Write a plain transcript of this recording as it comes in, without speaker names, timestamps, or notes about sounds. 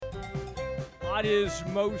That is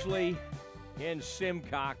Mosley and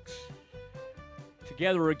Simcox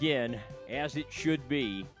together again, as it should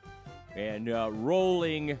be, and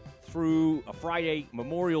rolling through a Friday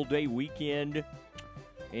Memorial Day weekend.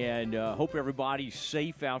 And hope everybody's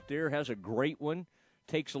safe out there, has a great one.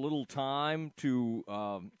 Takes a little time to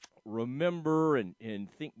remember and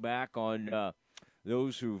think back on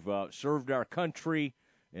those who've served our country.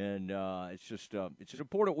 And it's just it's an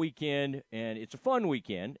important weekend, and it's a fun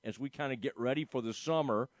weekend as we kind of get ready for the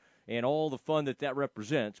summer and all the fun that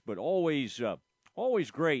represents. But always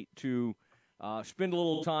great to spend a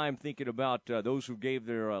little time thinking about those who gave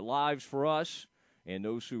their lives for us, and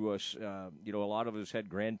those who, a lot of us had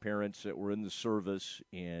grandparents that were in the service,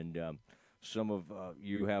 and some of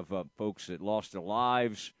you have folks that lost their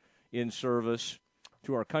lives in service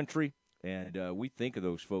to our country. And we think of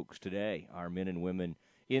those folks today, our men and women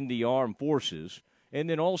in the armed forces. And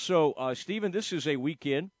then also, Stephen, this is a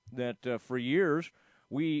weekend that for years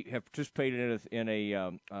we have participated in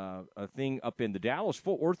a thing up in the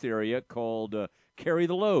Dallas-Fort Worth area called Carry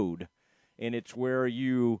the Load. And it's where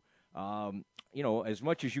you, as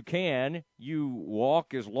much as you can, you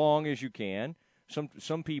walk as long as you can.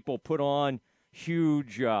 Some people put on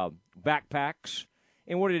huge backpacks.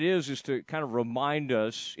 And what it is to kind of remind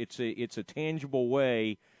us it's a tangible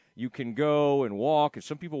way you can go and walk, and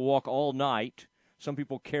some people walk all night. Some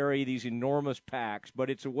people carry these enormous packs, but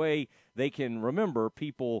it's a way they can remember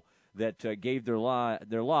people that gave their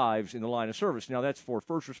lives in the line of service. Now, that's for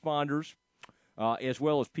first responders as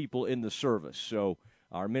well as people in the service. So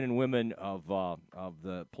our men and women of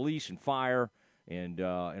the police and fire and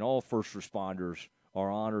all first responders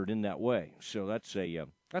are honored in that way. So that's a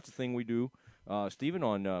thing we do, Stephen,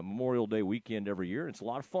 on Memorial Day weekend every year. It's a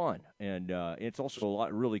lot of fun, and it's also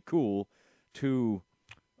really cool to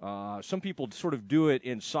some people sort of do it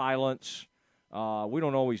in silence. We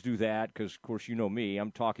don't always do that because, of course, you know me.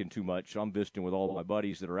 I'm talking too much. So I'm visiting with all my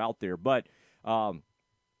buddies that are out there. But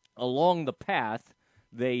along the path,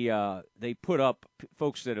 they put up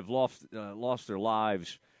folks that have lost their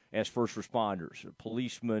lives as first responders,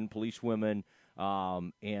 policemen, policewomen,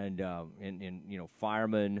 and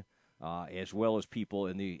firemen. As well as people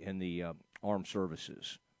in the armed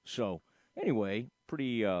services. So anyway,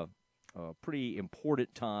 pretty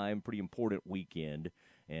important time, pretty important weekend,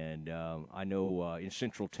 and I know in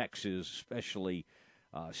Central Texas, especially,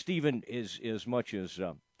 Stephen, is as much as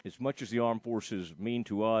the armed forces mean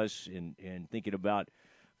to us, and thinking about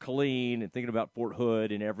Killeen and thinking about Fort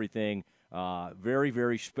Hood and everything. Very,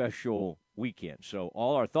 very special weekend. So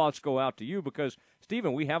all our thoughts go out to you because,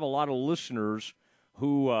 Stephen, we have a lot of listeners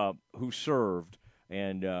who served,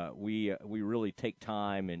 and we really take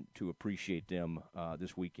time and to appreciate them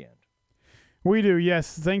this weekend. We do,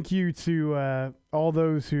 yes. Thank you to all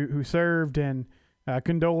those who served, and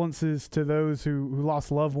condolences to those who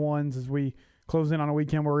lost loved ones as we close in on a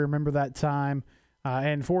weekend where we remember that time.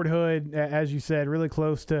 And Fort Hood, as you said, really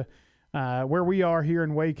close to where we are here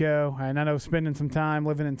in Waco. And I know spending some time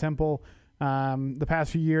living in Temple the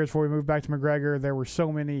past few years before we moved back to McGregor, there were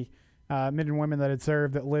so many men and women that had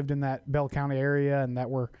served that lived in that Bell County area and that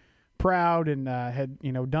were proud and had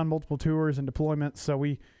done multiple tours and deployments. So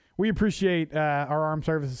we appreciate our armed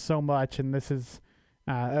services so much, and this is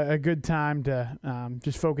a good time to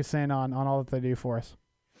just focus in on all that they do for us.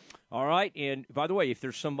 All right, and by the way, if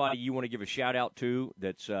there's somebody you want to give a shout-out to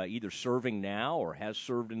that's either serving now or has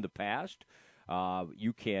served in the past,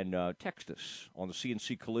 you can text us on the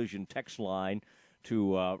CNC Collision text line,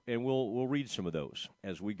 and we'll read some of those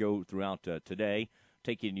as we go throughout today,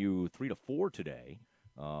 taking you 3 to 4 today.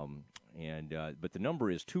 But the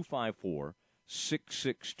number is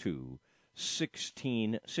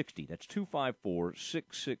 254-662-1660. That's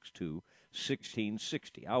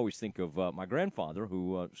 254-662-1660. I always think of my grandfather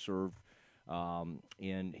who served,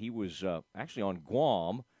 and he was actually on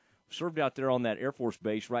Guam, served out there on that Air Force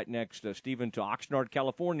base right next, Stephen, to Oxnard,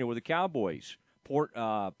 California, with the Cowboys, Point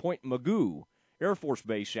Mugu Air Force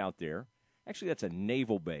Base out there. Actually, that's a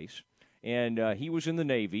naval base. And he was in the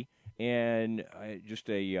Navy, and just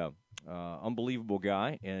a unbelievable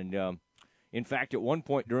guy. And, in fact, at one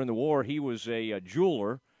point during the war, he was a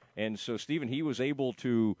jeweler. And so, Stephen, he was able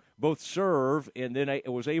to both serve and then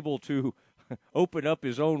was able to open up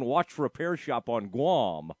his own watch repair shop on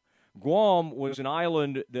Guam. Guam was an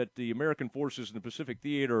island that the American forces in the Pacific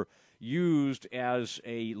Theater used as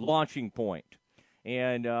a launching point.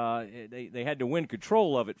 And they had to win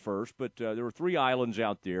control of it first, but there were 3 islands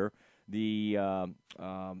out there.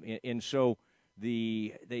 So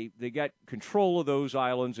they got control of those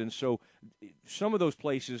islands, and so some of those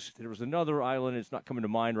places, there was another island, it's not coming to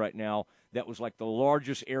mind right now, that was like the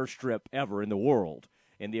largest airstrip ever in the world.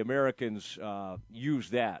 and the Americans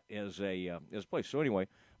used that as a place. So anyway,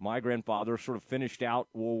 my grandfather sort of finished out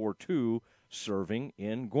World War II serving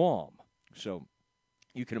in Guam. So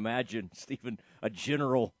you can imagine, Stephen, a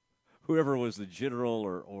general, whoever was the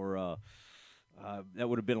general, or that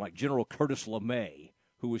would have been like General Curtis LeMay,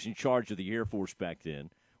 who was in charge of the Air Force back then,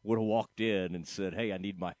 would have walked in and said, "Hey, I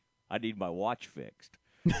need my watch fixed."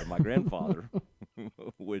 And my grandfather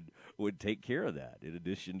would take care of that, in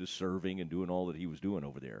addition to serving and doing all that he was doing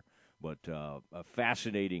over there. But a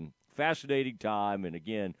fascinating time. And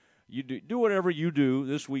again, you do whatever you do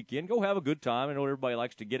this weekend. Go have a good time. I know everybody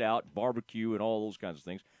likes to get out, barbecue, and all those kinds of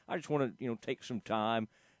things. I just want to take some time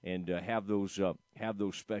and have those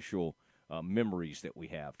special memories that we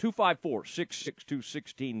have.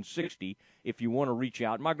 254-662-1660 if you want to reach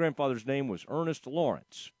out. My grandfather's name was Ernest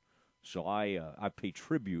Lawrence, so I pay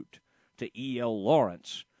tribute to E.L.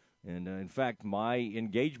 Lawrence. And, in fact, my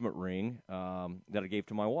engagement ring that I gave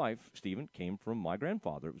to my wife, Stephen, came from my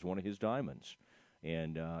grandfather. It was one of his diamonds.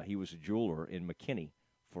 And he was a jeweler in McKinney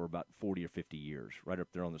for about 40 or 50 years, right up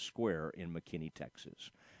there on the square in McKinney, Texas.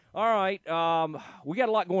 All right, we got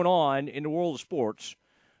a lot going on in the world of sports.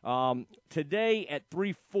 Today at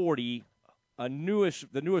 3:40, the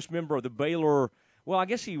newest member of the Baylor. Well, I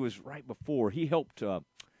guess he was right before. He helped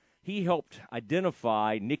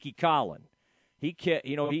identify Nikki Collin.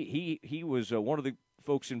 He was one of the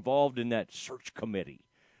folks involved in that search committee,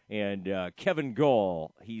 and Kevin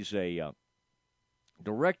Gall. He's a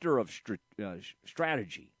director of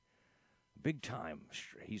strategy. Big time.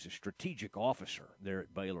 He's a strategic officer there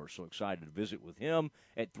at Baylor. So excited to visit with him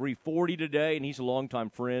at 3:40 today, and he's a longtime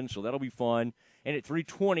friend, so that'll be fun. And at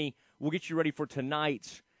 3:20, we'll get you ready for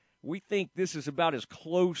tonight's. We think this is about as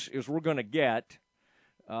close as we're going to get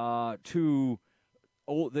to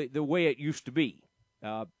the way it used to be.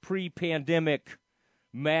 Pre-pandemic,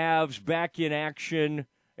 Mavs back in action,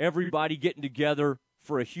 everybody getting together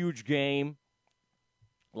for a huge game.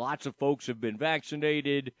 Lots of folks have been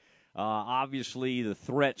vaccinated. Obviously, the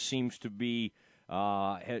threat seems to be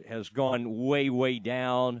has gone way, way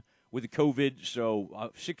down with the COVID. So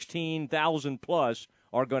 16,000 plus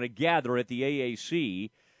are going to gather at the AAC.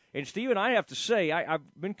 And, Stephen, I have to say,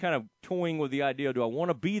 I've been kind of toying with the idea, do I want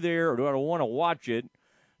to be there or do I want to watch it?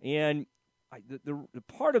 And the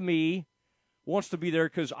part of me wants to be there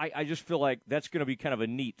because I just feel like that's going to be kind of a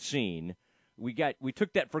neat scene. We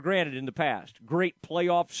took that for granted in the past. Great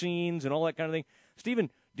playoff scenes and all that kind of thing.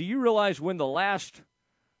 Stephen, do you realize when the last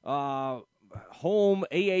home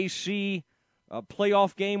AAC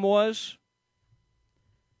playoff game was?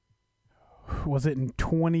 Was it in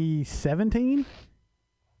 2017?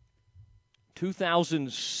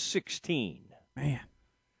 2016. Man.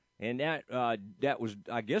 And that was,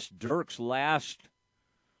 I guess, Dirk's last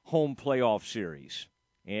home playoff series.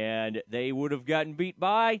 And they would have gotten beat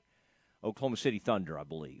by Oklahoma City Thunder, I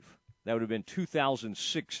believe. That would have been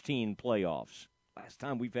 2016 playoffs. Last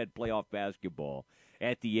time we've had playoff basketball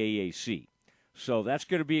at the AAC. So that's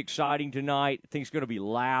going to be exciting tonight. I think it's going to be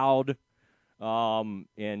loud. And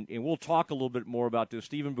we'll talk a little bit more about this,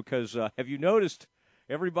 Stephen, because have you noticed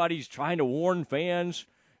everybody's trying to warn fans,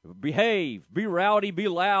 behave, be rowdy, be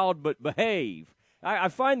loud, but behave. I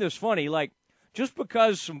find this funny. Like, just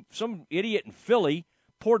because some idiot in Philly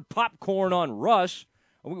poured popcorn on Russ,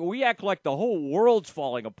 we act like the whole world's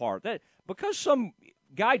falling apart. That because some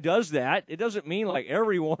guy does that, it doesn't mean like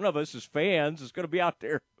every one of us as fans is going to be out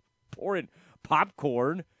there pouring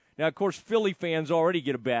popcorn. Now, of course, Philly fans already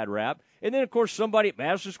get a bad rap. And then, of course, somebody at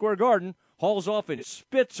Madison Square Garden hauls off and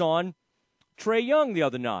spits on Trae Young the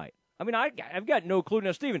other night. I mean, I've got no clue.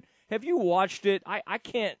 Now, Stephen, have you watched it? I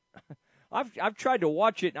can't. I've tried to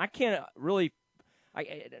watch it, and I can't really.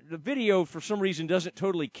 The video, for some reason, doesn't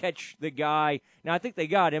totally catch the guy. Now, I think they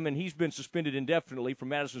got him, and he's been suspended indefinitely from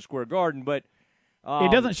Madison Square Garden, but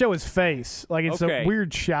it doesn't show his face. Like, it's a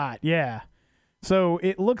weird shot. Yeah. So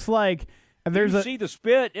it looks like there's Did you see the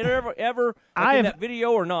spit in that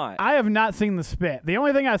video or not? I have not seen the spit. The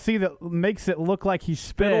only thing I see that makes it look like he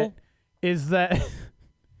spit is that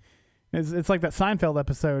it's like that Seinfeld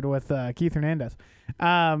episode with Keith Hernandez.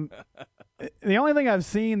 The only thing I've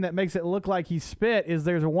seen that makes it look like he spit is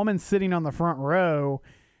there's a woman sitting on the front row,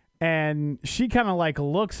 and she kind of like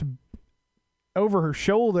looks over her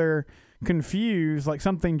shoulder, confused, like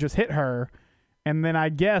something just hit her. And then I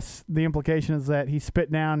guess the implication is that he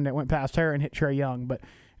spit down and it went past her and hit Trae Young. But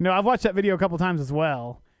no, I've watched that video a couple times as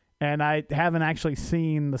well, and I haven't actually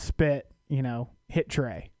seen the spit, hit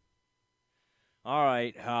Trae. All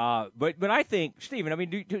right, but I think, Stephen, I mean,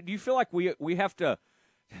 do you feel like we have to?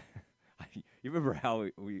 You remember how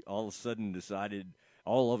we all of a sudden decided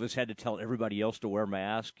all of us had to tell everybody else to wear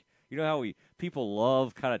masks? You know how people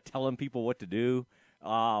love kind of telling people what to do?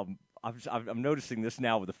 I'm noticing this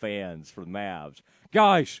now with the fans for the Mavs.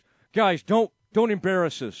 Guys, don't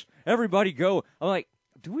embarrass us. Everybody go. I'm like,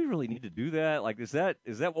 do we really need to do that? Like, is that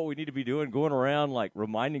what we need to be doing, going around, like,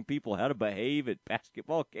 reminding people how to behave at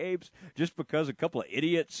basketball games just because a couple of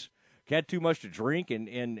idiots had too much to drink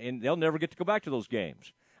and they'll never get to go back to those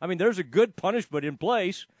games? I mean, there's a good punishment in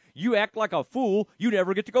place. You act like a fool, you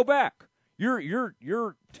never get to go back.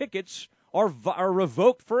 Your tickets are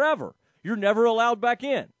revoked forever. You're never allowed back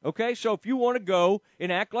in, okay? So if you want to go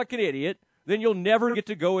and act like an idiot, then you'll never get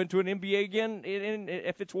to go into an NBA again. And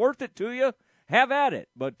if it's worth it to you, have at it.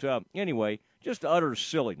 But anyway, just utter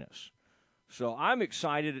silliness. So I'm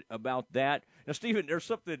excited about that. Now, Stephen, there's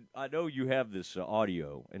something, I know you have this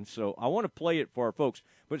audio, and so I want to play it for our folks.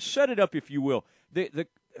 But set it up, if you will.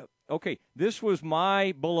 Okay, this was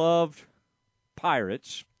my beloved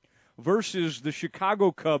Pirates versus the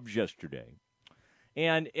Chicago Cubs yesterday.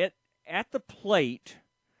 And at the plate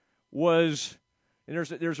was, and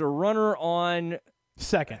there's a runner on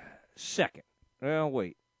second. Well,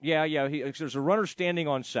 wait. Yeah. There's a runner standing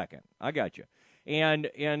on second. I got you. And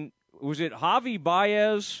was it Javi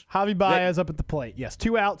Baez? Javi Baez up at the plate. Yes,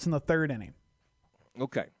 2 outs in the third inning.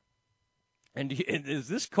 Okay. And is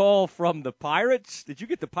this call from the Pirates? Did you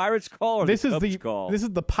get the Pirates call or the Cubs call? This is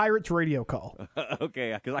the Pirates radio call.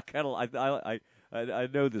 Okay, because I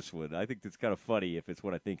know this one. I think it's kind of funny if it's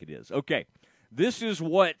what I think it is. Okay, this is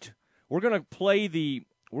what we're gonna play the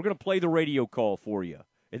radio call for you.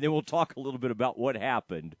 And then we'll talk a little bit about what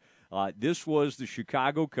happened. This was the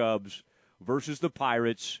Chicago Cubs versus the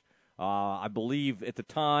Pirates. I believe at the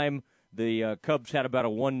time the Cubs had about a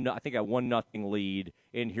 1-0 lead,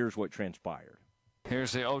 and here's what transpired.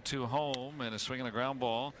 Here's the 0-2 home and a swing and a ground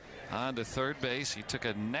ball on to third base. He took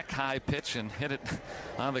a neck-high pitch and hit it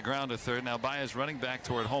on the ground to third. Now Baez running back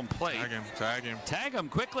toward home plate. Tag him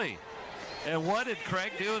quickly. And what did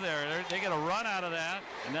Craig do there? They get a run out of that,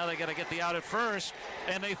 and now they got to get the out at first.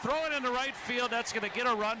 And they throw it into right field. That's going to get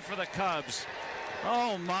a run for the Cubs.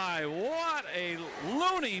 Oh, my, what a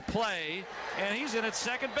loony play. And he's in at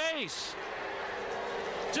second base.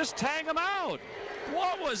 Just tag him out.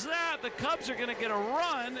 What was that? The Cubs are going to get a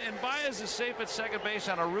run, and Baez is safe at second base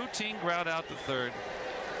on a routine ground out to third.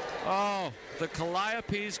 Oh, the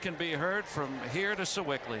Calliopes can be heard from here to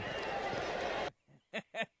Sewickley.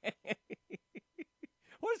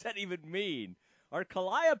 What does that even mean? Are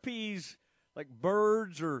Calliopes like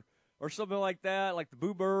birds or something like that, like the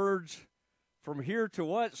boo birds? From here to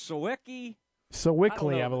what? Sewickley,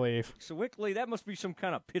 I believe. Sewickley, that must be some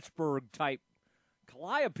kind of Pittsburgh type.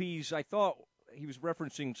 Calliopes, I thought he was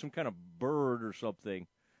referencing some kind of bird or something.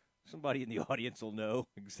 Somebody in the audience will know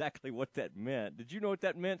exactly what that meant. Did you know what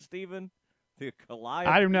that meant, Stephen? The Calliopes?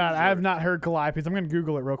 I do not. I have not heard Calliopes. I'm going to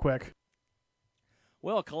Google it real quick.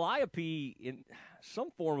 Well, a calliope, in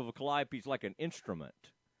some form of a calliope, is like an instrument.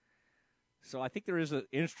 So I think there is an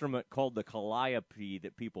instrument called the calliope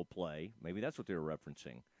that people play. Maybe that's what they were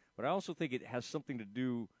referencing. But I also think it has something to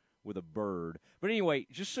do with a bird. But anyway,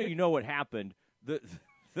 just so you know what happened, the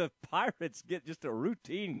Pirates get just a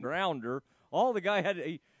routine grounder. All the guy had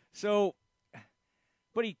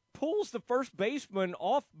but he pulls the first baseman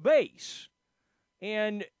off base,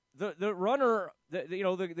 and the runner,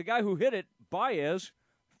 the guy who hit it, Baez,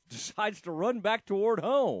 decides to run back toward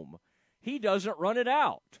home. He doesn't run it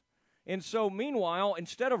out. And so, meanwhile,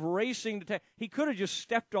 instead of racing he could have just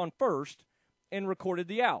stepped on first and recorded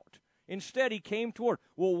the out. Instead, he came toward.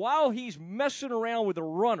 Well, while he's messing around with a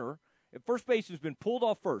runner, first base has been pulled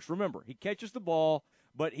off first. Remember, he catches the ball,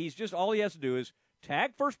 but all he has to do is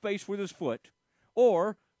tag first base with his foot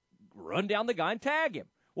or run down the guy and tag him.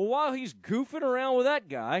 Well, while he's goofing around with that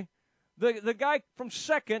guy, the guy from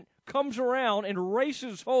second comes around and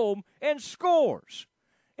races home and scores.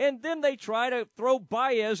 And then they try to throw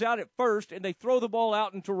Baez out at first, and they throw the ball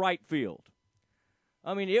out into right field.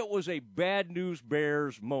 I mean, it was a bad news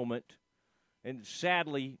Bears moment, and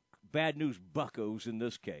sadly, bad news Buccos in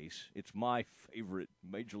this case. It's my favorite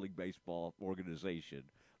Major League Baseball organization,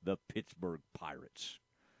 the Pittsburgh Pirates.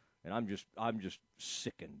 And I'm just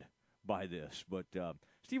sickened by this. But,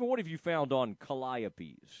 Stephen, what have you found on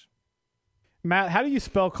Calliopes? Matt, how do you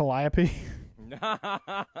spell Calliope?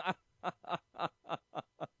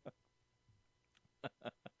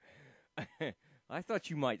 I thought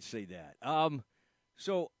you might say that.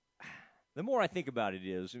 So the more I think about it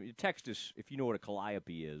is, text us if you know what a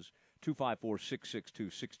calliope is,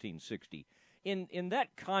 254-662-1660. In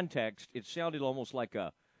that context, it sounded almost like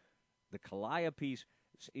the calliopes,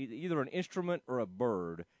 either an instrument or a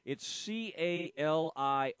bird. It's Caliope,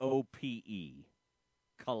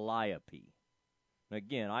 calliope.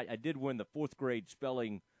 Again, I did win the 4th grade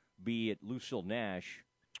spelling bee at Lucille Nash,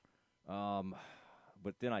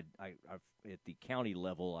 but then I at the county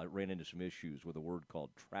level, I ran into some issues with a word called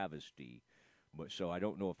travesty. But so I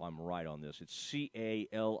don't know if I'm right on this. It's C-A-L-I-O-P-E.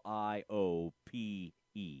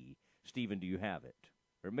 Stephen, do you have it?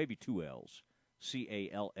 Or maybe 2 L's.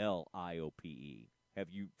 C-A-L-L-I-O-P-E. Have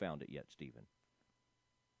you found it yet, Stephen?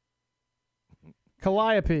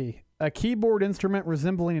 Calliope, a keyboard instrument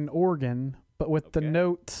resembling an organ, but with the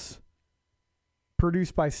notes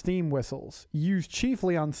produced by steam whistles, used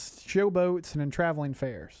chiefly on showboats and in traveling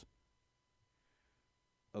fairs.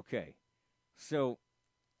 Okay. So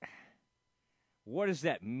what does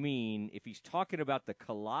that mean if he's talking about the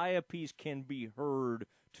Calliopes can be heard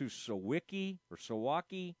to Sawiki or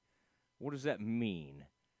Sawaki? What does that mean?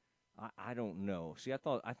 I don't know. See, I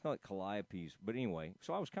thought Calliopes, but anyway,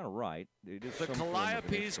 so I was kind of right. It is the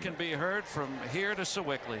Calliopes can be heard from here to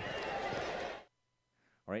Sewickley.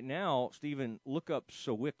 All right, now, Stephen, look up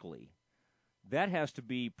Sewickley. That has to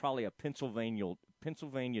be probably a Pennsylvania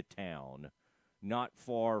town, not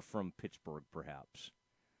far from Pittsburgh, perhaps.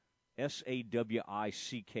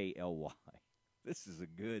 Sawickly. This is a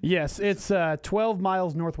good. Yes, it's 12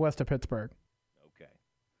 miles northwest of Pittsburgh. Okay.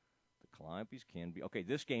 The Calliopes can be. Okay,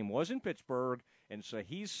 this game was in Pittsburgh, and so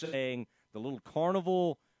he's saying the little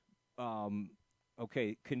carnival, can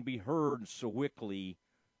be heard in Sewickley,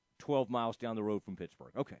 12 miles down the road from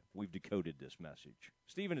Pittsburgh. Okay, we've decoded this message.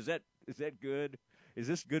 Stephen, is that good? Is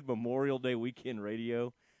this good Memorial Day weekend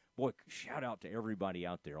radio? Boy, shout out to everybody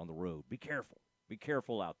out there on the road. Be careful. Be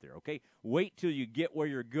careful out there, okay? Wait till you get where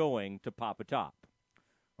you're going to pop a top.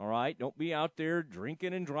 All right? Don't be out there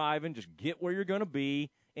drinking and driving. Just get where you're going to be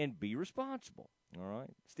and be responsible. All right?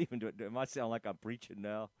 Stephen, do I sound like I'm preaching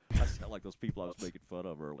now? I sound like those people I was making fun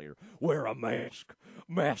of earlier. Wear a mask.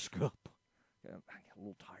 Mask up. Yeah, I get a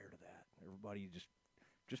little tired of that. Everybody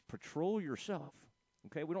just patrol yourself.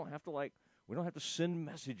 Okay? We don't have to send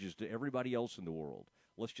messages to everybody else in the world.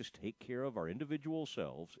 Let's just take care of our individual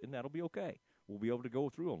selves, and that'll be okay. We'll be able to go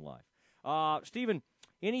through on life. Stephen,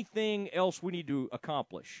 anything else we need to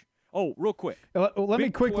accomplish? Oh, real quick. Let me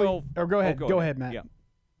quickly. 12, go ahead. Go ahead, Matt. Yeah.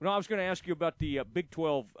 No, I was going to ask you about the Big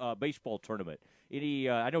 12 baseball tournament.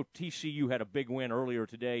 I know TCU had a big win earlier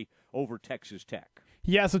today over Texas Tech.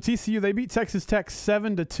 Yeah, so TCU, they beat Texas Tech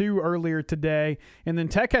 7-2 earlier today, and then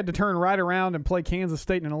Tech had to turn right around and play Kansas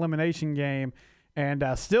State in an elimination game, and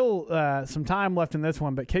still some time left in this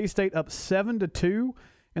one, but K-State up 7-2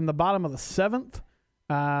 in the bottom of the 7th.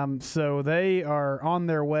 So they are on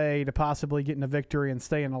their way to possibly getting a victory and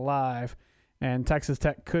staying alive. And Texas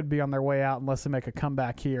Tech could be on their way out unless they make a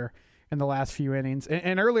comeback here in the last few innings.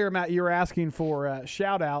 And earlier, Matt, you were asking for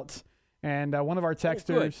shout-outs. And one of our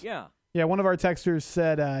texters, one of our texters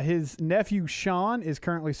said his nephew Sean is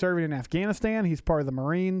currently serving in Afghanistan. He's part of the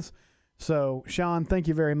Marines. So, Sean, thank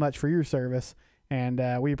you very much for your service.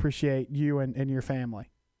 And we appreciate you and your family.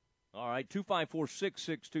 All right,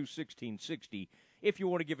 254-662-1660. If you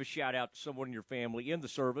want to give a shout-out to someone in your family in the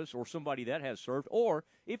service or somebody that has served, or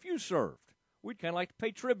if you served, we'd kind of like to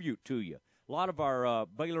pay tribute to you. A lot of our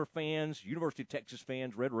Baylor fans, University of Texas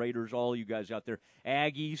fans, Red Raiders, all you guys out there,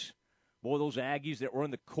 Aggies, boy, those Aggies that were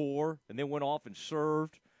in the Corps and then went off and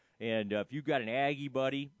served. And if you've got an Aggie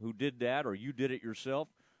buddy who did that or you did it yourself,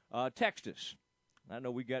 text us. I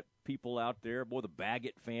know we got people out there, boy, the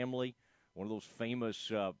Baggett family, one of those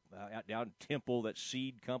famous out down in Temple, that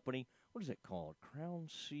seed company. What is it called? Crown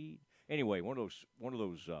Seed? Anyway, one of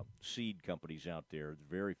those seed companies out there. It's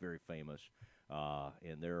very, very famous,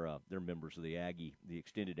 and they're members of the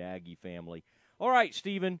extended Aggie family. All right,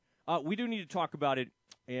 Stephen, we do need to talk about it.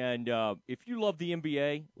 And if you love the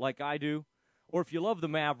NBA like I do, or if you love the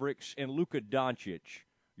Mavericks and Luka Doncic,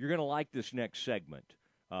 you're going to like this next segment.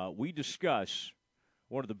 We discuss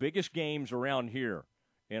one of the biggest games around here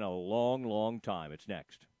in a long, long time. It's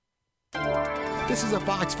next. This is a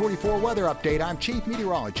Fox 44 weather update. I'm Chief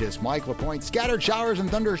Meteorologist Mike LaPointe. Scattered showers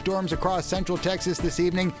and thunderstorms across central Texas this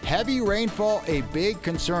evening. Heavy rainfall, a big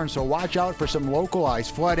concern, so watch out for some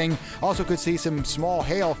localized flooding. Also could see some small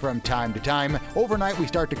hail from time to time. Overnight, we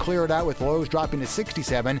start to clear it out with lows dropping to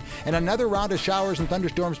 67, and another round of showers and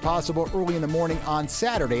thunderstorms possible early in the morning on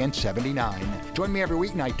Saturday and 79. Join me every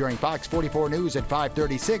weeknight during Fox 44 News at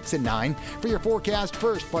 5:36 and 9 for your forecast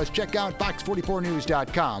first. Plus, check out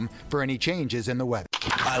fox44news.com for any changes in the weather.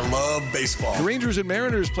 I love baseball. The Rangers and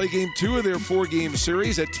Mariners play Game 2 of their 4-game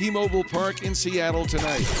series at T-Mobile Park in Seattle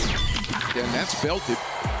tonight. And that's belted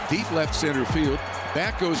deep left center field.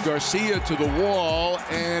 Back goes Garcia to the wall,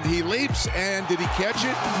 and he leaps, and did he catch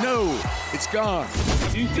it? No, it's gone.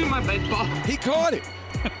 You see my baseball? He caught it.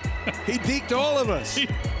 He deked all of us.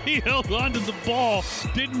 He held on to the ball,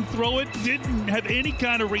 didn't throw it, didn't have any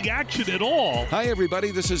kind of reaction at all. Hi, everybody.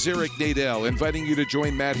 This is Eric Nadel, inviting you to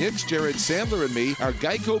join Matt Hicks, Jared Sandler, and me. Our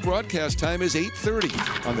Geico broadcast time is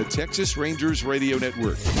 8:30 on the Texas Rangers Radio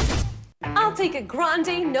Network. I'll take a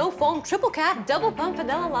grande, no-foam, triple cap, double pump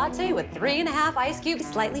vanilla latte with 3.5 ice cubes,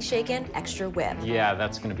 slightly shaken, extra whip. Yeah,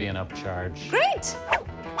 that's going to be an upcharge. Great!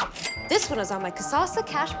 This one is on my Kasasa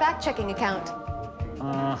cashback checking account.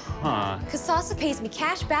 Kasasa pays me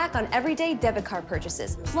cash back on everyday debit card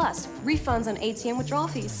purchases, plus refunds on ATM withdrawal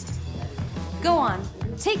fees. Go on,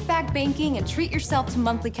 take back banking and treat yourself to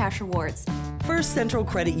monthly cash rewards. First Central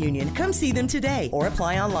Credit Union. Come see them today or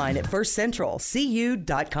apply online at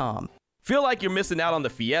firstcentralcu.com. Feel like you're missing out on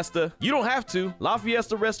the fiesta? You don't have to. La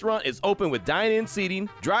Fiesta Restaurant is open with dine-in seating,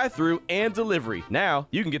 drive-thru, and delivery. Now,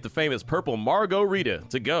 you can get the famous purple Margarita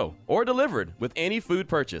to go or delivered with any food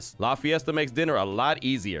purchase. La Fiesta makes dinner a lot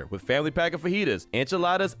easier with family pack of fajitas,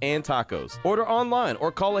 enchiladas, and tacos. Order online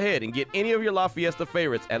or call ahead and get any of your La Fiesta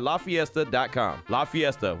favorites at lafiesta.com. La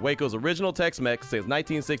Fiesta, Waco's original Tex-Mex since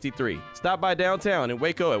 1963. Stop by downtown in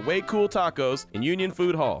Waco at Way Cool Tacos in Union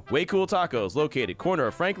Food Hall. Way Cool Tacos, located corner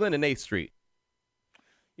of Franklin and 8th Street.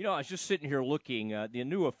 You know, I was just sitting here looking. The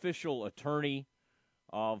new official attorney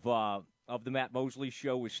of the Matt Mosley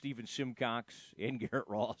Show with Stephen Simcox and Garrett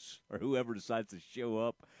Ross, or whoever decides to show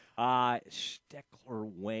up.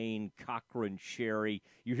 Steckler, Wayne, Cochran, Cherry.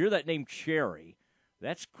 You hear that name Cherry?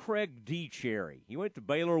 That's Craig D. Cherry. He went to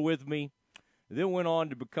Baylor with me, then went on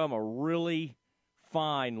to become a really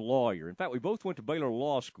fine lawyer. In fact, we both went to Baylor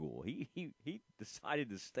Law School. He decided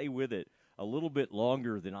to stay with it a little bit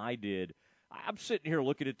longer than I did. I'm sitting here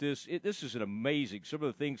looking at this. This is an amazing, some of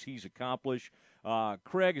the things he's accomplished.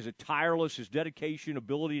 Craig is a tireless. His dedication,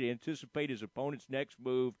 ability to anticipate his opponent's next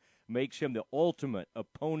move makes him the ultimate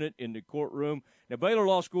opponent in the courtroom. Now, Baylor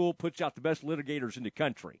Law School puts out the best litigators in the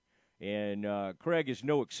country, and Craig is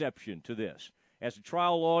no exception to this. As a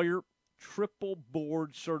trial lawyer, triple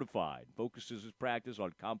board certified, focuses his practice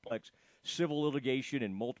on complex civil litigation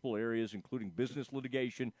in multiple areas, including business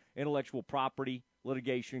litigation, intellectual property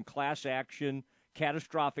litigation, class action,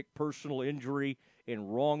 catastrophic personal injury,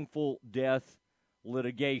 and wrongful death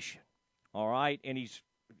litigation. All right? And he's,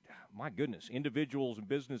 my goodness, individuals and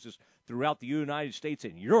businesses throughout the United States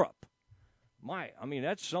and Europe.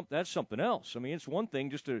 That's something else. I mean, it's one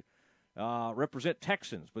thing just to represent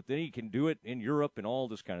Texans, but then he can do it in Europe and all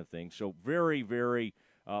this kind of thing. So very, very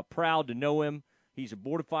proud to know him. He's a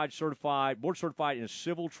board certified in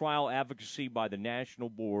civil trial advocacy by the National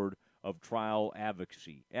Board of Trial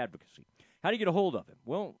Advocacy. How do you get a hold of him?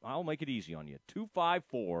 Well, I'll make it easy on you.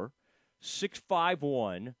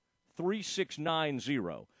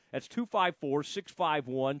 254-651-3690. That's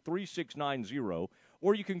 254-651-3690.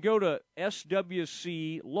 Or you can go to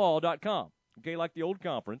swclaw.com. Okay, like the old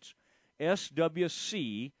conference,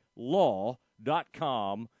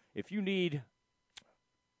 swclaw.com. If you need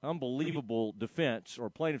unbelievable defense or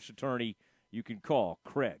plaintiff's attorney, you can call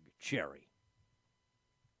Craig Cherry.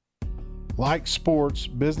 Like sports,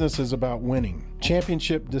 business is about winning.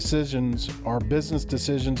 Championship decisions are business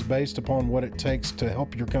decisions based upon what it takes to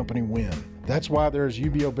help your company win. That's why there's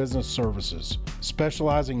UBO Business Services,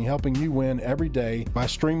 specializing in helping you win every day by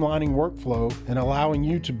streamlining workflow and allowing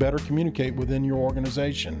you to better communicate within your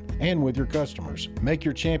organization and with your customers. Make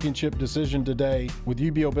your championship decision today with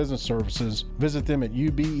UBO Business Services. Visit them at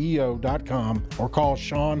ubeo.com or call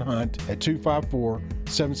Sean Hunt at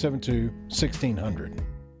 254-772-1600.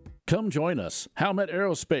 Come join us. Howmet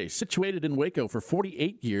Aerospace, situated in Waco for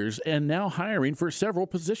 48 years and now hiring for several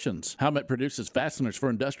positions. Howmet produces fasteners for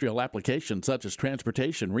industrial applications such as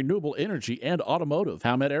transportation, renewable energy, and automotive.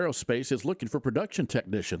 Howmet Aerospace is looking for production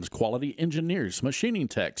technicians, quality engineers, machining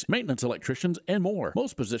techs, maintenance electricians, and more.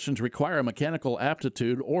 Most positions require a mechanical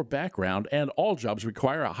aptitude or background, and all jobs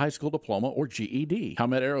require a high school diploma or GED.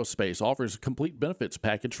 Howmet Aerospace offers a complete benefits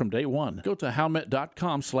package from day one. Go to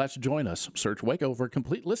howmet.com/join us. Search Waco for a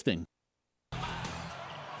complete listing.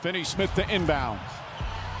 Finney-Smith to inbound.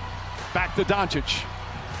 Back to Doncic.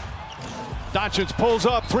 Doncic pulls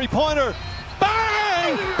up, three-pointer.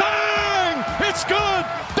 Bang! Bang! It's good!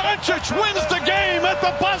 Doncic wins the game at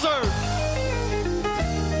the buzzer!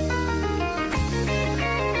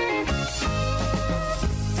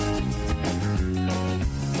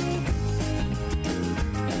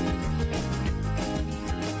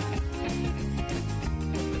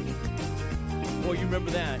 Well, you remember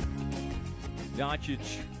that.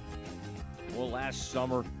 Doncic, last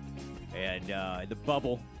summer, and the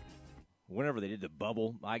bubble, whenever they did the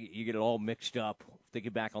bubble, you get it all mixed up,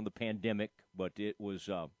 thinking back on the pandemic, but it was,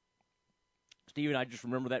 Steve and I just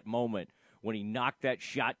remember that moment when he knocked that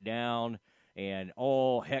shot down, and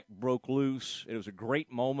all heck broke loose. It was a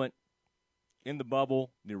great moment in the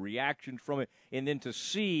bubble, the reaction from it, and then to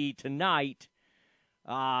see tonight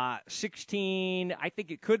 16, I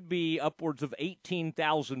think it could be upwards of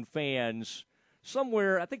 18,000 fans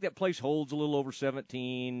somewhere. I think that place holds a little over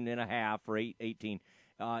 17 and a half or 18.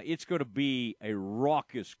 It's going to be a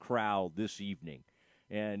raucous crowd this evening.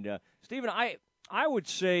 And, Stephen, I would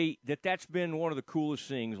say that that's been one of the coolest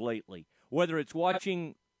things lately, whether it's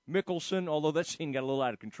watching Mickelson, although that scene got a little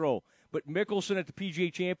out of control, but Mickelson at the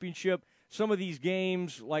PGA Championship, some of these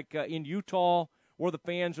games like in Utah where the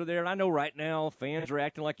fans are there. And I know right now fans are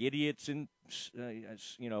acting like idiots in,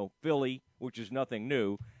 Philly, which is nothing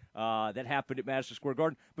new. That happened at Madison Square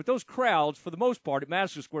Garden. But those crowds, for the most part, at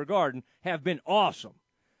Madison Square Garden have been awesome.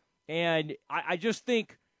 And I just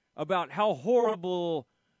think about how horrible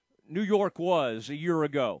New York was a year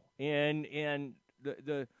ago. And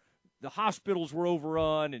the hospitals were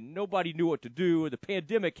overrun and nobody knew what to do. And the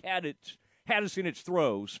pandemic had us in its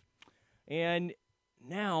throes. And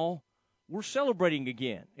now we're celebrating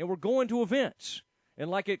again, and we're going to events. And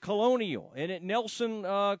like at Colonial and at Nelson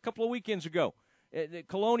a couple of weekends ago, at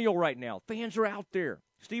Colonial right now, fans are out there.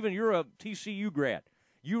 Stephen, you're a TCU grad.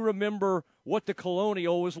 You remember what the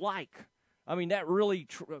Colonial was like. I mean, that really,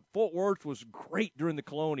 Fort Worth was great during the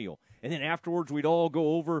Colonial. And then afterwards, we'd all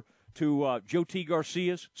go over to Joe T.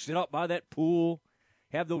 Garcia's, sit up by that pool,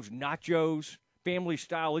 have those nachos,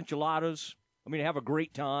 family-style enchiladas. I mean, have a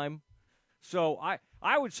great time. So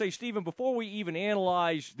I would say, Stephen, before we even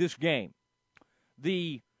analyze this game,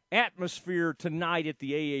 the atmosphere tonight at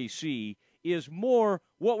the AAC is more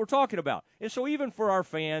what we're talking about. And so even for our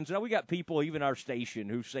fans, now we got people, even our station,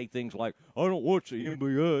 who say things like, I don't watch the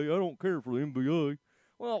NBA, I don't care for the NBA.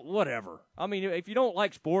 Well, whatever. I mean, if you don't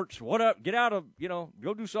like sports, what up? Get out of,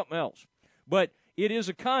 go do something else. But it is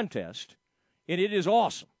a contest, and it is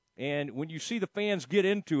awesome. And when you see the fans get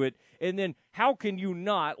into it, and then how can you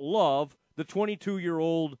not love the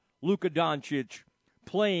 22-year-old Luka Doncic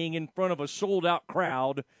playing in front of a sold-out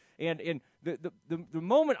crowd? And the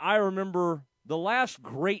moment I remember, the last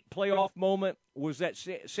great playoff moment was that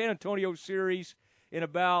San Antonio series in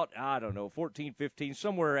about, 14, 15,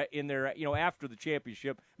 somewhere in there, after the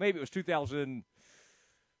championship. Maybe it was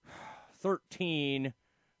 2013.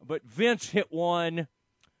 But Vince hit one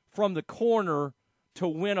from the corner to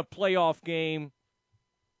win a playoff game.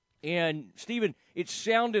 And, Stephen, it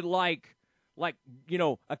sounded like a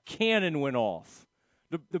cannon went off.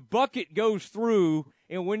 The bucket goes through,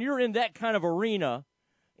 and when you're in that kind of arena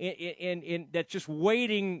and that's just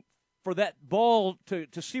waiting for that ball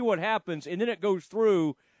to see what happens, and then it goes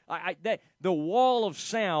through, the wall of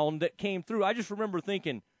sound that came through, I just remember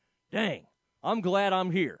thinking, dang, I'm glad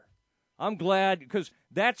I'm here. I'm glad, because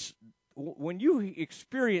that's when you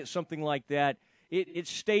experience something like that, it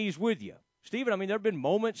stays with you. Stephen, I mean, there have been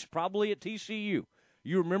moments probably at TCU.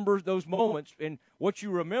 You remember those moments, and what you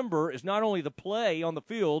remember is not only the play on the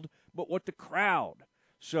field, but what the crowd.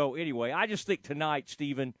 So anyway, I just think tonight,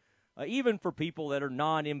 Stephen, even for people that are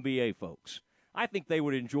non-NBA folks, I think they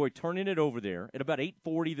would enjoy turning it over there at about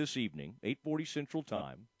 8:40 this evening, 8:40 Central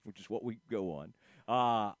Time, which is what we go on.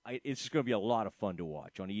 It's going to be a lot of fun to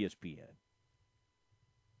watch on ESPN.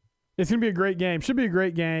 It's going to be a great game. Should be a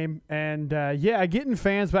great game. And, getting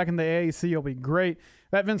fans back in the AAC will be great.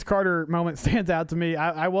 That Vince Carter moment stands out to me.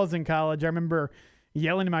 I was in college. I remember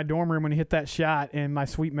yelling in my dorm room when he hit that shot, and my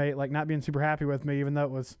suite mate not being super happy with me, even though it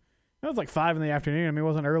was like 5 in the afternoon. I mean, it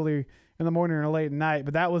wasn't early in the morning or late at night,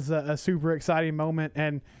 but that was a super exciting moment.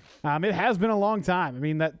 And it has been a long time. I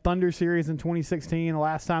mean, that Thunder series in 2016, the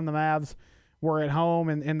last time the Mavs were at home,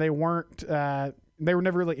 and they weren't they were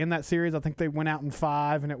never really in that series. I think they went out in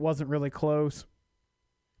 5, and it wasn't really close.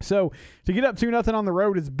 So to get up 2-0 on the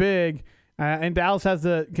road is big, and Dallas has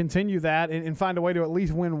to continue that and find a way to at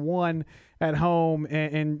least win one at home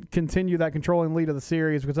and continue that controlling lead of the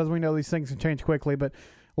series, because as we know, these things can change quickly. But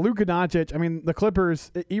Luka Doncic, I mean, the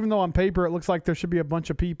Clippers, even though on paper it looks like there should be a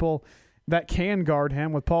bunch of people that can guard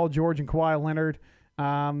him with Paul George and Kawhi Leonard,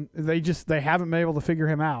 they haven't been able to figure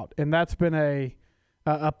him out, and that's been a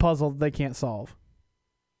puzzle that they can't solve.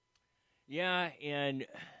 Yeah, and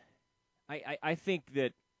I think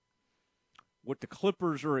that what the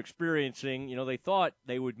Clippers are experiencing, they thought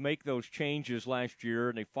they would make those changes last year,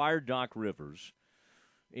 and they fired Doc Rivers.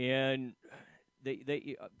 And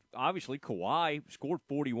they obviously, Kawhi scored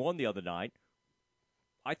 41 the other night.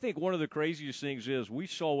 I think one of the craziest things is we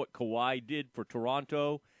saw what Kawhi did for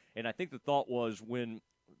Toronto, and I think the thought was when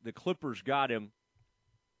the Clippers got him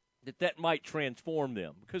that might transform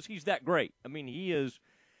them, because he's that great. I mean, he is,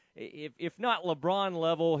 if not LeBron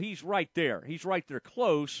level, he's right there. He's right there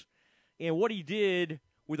close. And what he did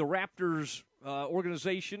with the Raptors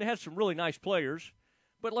organization. It had some really nice players,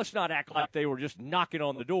 but let's not act like they were just knocking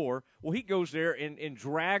on the door. Well, he goes there and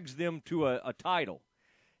drags them to a title.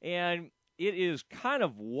 And it is kind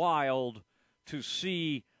of wild to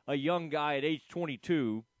see a young guy at age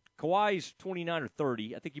 22. Kawhi's 29 or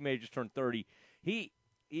 30. I think he may have just turned 30.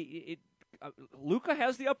 Luka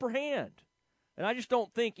has the upper hand. And I just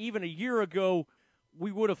don't think even a year ago we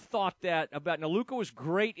would have thought that about. Now, Luka was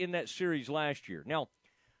great in that series last year. Now,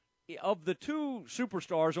 of the two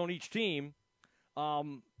superstars on each team,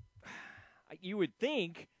 you would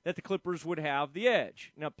think that the Clippers would have the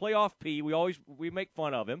edge. Now, playoff P, we make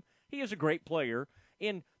fun of him. He is a great player,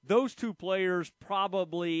 and those two players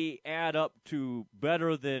probably add up to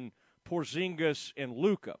better than Porzingis and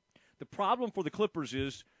Luka. The problem for the Clippers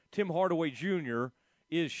is Tim Hardaway Jr.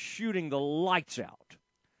 is shooting the lights out.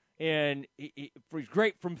 And he's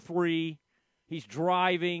great from three. He's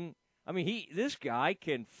driving. I mean, this guy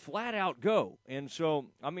can flat out go. And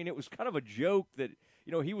so, I mean, it was kind of a joke that,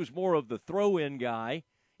 he was more of the throw-in guy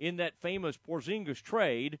in that famous Porzingis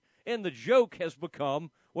trade. And the joke has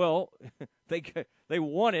become, well, they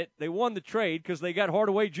won it. They won the trade because they got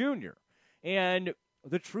Hardaway Jr. And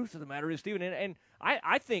the truth of the matter is, Stephen, and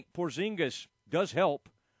I think Porzingis does help.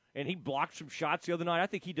 And he blocked some shots the other night. I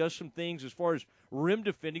think he does some things as far as rim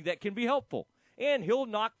defending that can be helpful. And he'll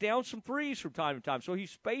knock down some threes from time to time. So he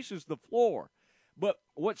spaces the floor. But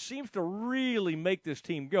what seems to really make this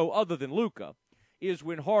team go, other than Luka, is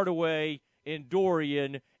when Hardaway and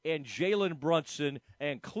Dorian and Jalen Brunson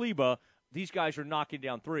and Kleba, these guys are knocking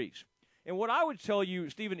down threes. And what I would tell you,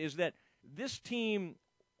 Stephen, is that this team,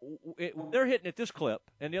 they're hitting at this clip.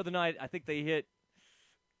 And the other night, I think they hit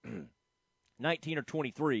 19 or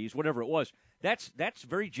 23s, whatever it was. That's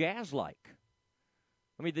very Jazz-like.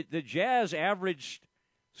 I mean, the Jazz averaged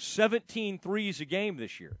 17 threes a game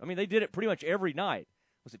this year. I mean, they did it pretty much every night.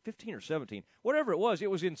 Was it 15 or 17? Whatever it was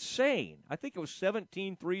insane. I think it was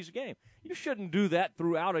 17 threes a game. You shouldn't do that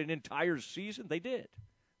throughout an entire season. They did.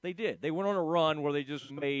 They went on a run where they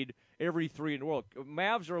just made every three in the world.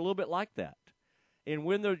 Mavs are a little bit like that. And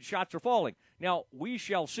when the shots are falling. Now, we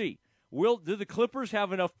shall see. Do the Clippers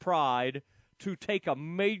have enough pride to take a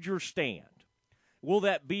major stand? Will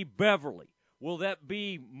that be Beverly? Will that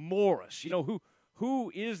be Morris?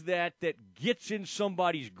 Who is that gets in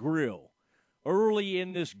somebody's grill early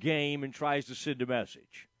in this game and tries to send a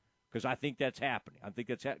message? Because I think that's happening. I think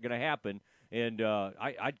that's going to happen, and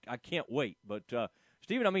I can't wait. But,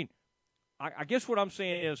 Stephen, I mean, I guess what I'm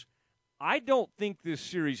saying is I don't think this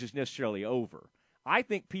series is necessarily over. I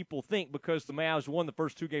think people think because the Mavs won the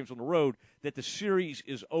first two games on the road that the series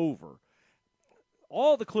is over.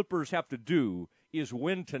 All the Clippers have to do is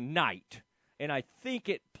win tonight, and I think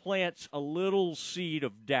it plants a little seed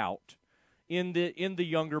of doubt in the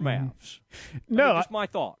younger Mavs. No, just my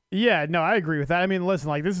thought. Yeah, no, I agree with that. I mean,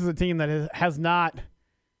 listen, this is a team that has not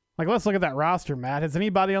 – let's look at that roster, Matt. Has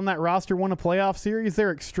anybody on that roster won a playoff series?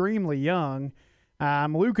 They're extremely young.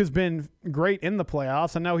 Luke has been great in the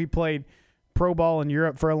playoffs. I know he played pro ball in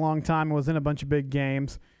Europe for a long time and was in a bunch of big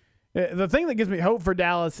games. The thing that gives me hope for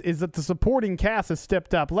Dallas is that the supporting cast has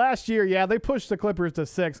stepped up. Last year, yeah, they pushed the Clippers to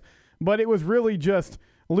 6, but it was really just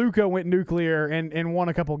Luka went nuclear and won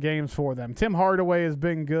a couple games for them. Tim Hardaway has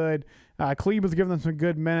been good. Kleber's given them some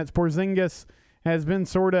good minutes. Porzingis has been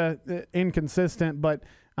sort of inconsistent, but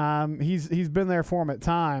he's been there for them at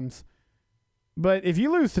times. But if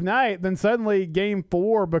you lose tonight, then suddenly Game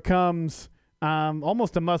 4 becomes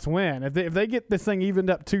almost a must-win. If they get this thing evened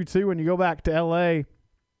up 2-2 and you go back to L.A.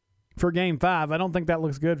 for Game 5, I don't think that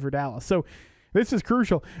looks good for Dallas. So this is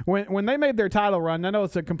crucial. When they made their title run, I know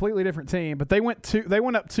it's a completely different team, but they went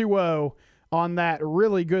up 2-0 on that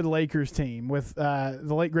really good Lakers team with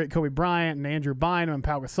the late, great Kobe Bryant and Andrew Bynum and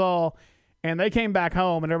Pau Gasol, and they came back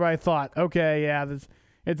home, and everybody thought, okay, yeah,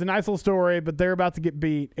 it's a nice little story, but they're about to get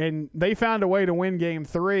beat. And they found a way to win Game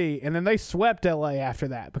 3, and then they swept L.A. after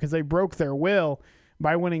that because they broke their will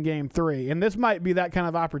by winning Game 3. And this might be that kind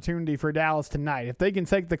of opportunity for Dallas tonight. If they can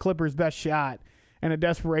take the Clippers' best shot in a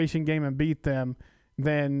desperation game and beat them,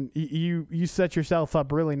 then you set yourself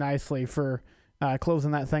up really nicely for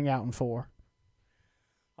closing that thing out in 4.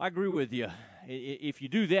 I agree with you. If you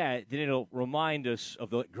do that, then it'll remind us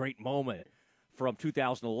of the great moment from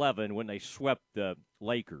 2011 when they swept the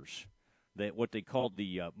Lakers, what they called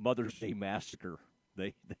the Mother's Day Massacre.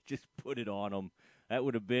 They just put it on them. That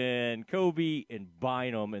would have been Kobe and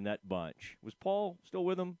Bynum in that bunch. Was Paul still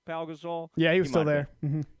with them, Pau Gasol? Yeah, he was still there.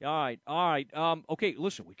 Mm-hmm. All right. Okay,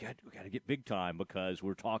 listen, we got to get big time because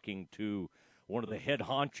we're talking to one of the head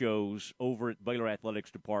honchos over at Baylor Athletics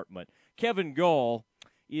Department. Kevin Gall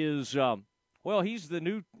is, he's the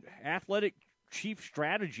new athletic chief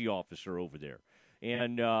strategy officer over there,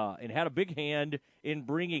 and had a big hand in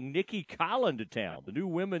bringing Nikki Collin to town, the new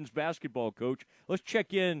women's basketball coach. Let's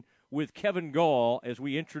check in with Kevin Gall as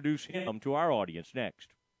we introduce him to our audience next.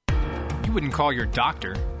 You wouldn't call your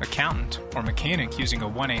doctor, accountant, or mechanic using a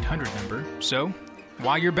 1-800 number, so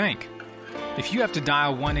why your bank? If you have to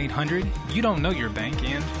dial 1-800, you don't know your bank,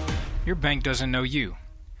 and your bank doesn't know you.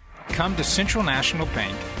 Come to Central National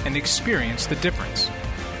Bank and experience the difference.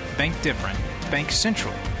 Bank different. Bank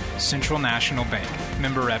Central. Central National Bank.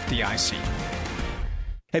 Member FDIC.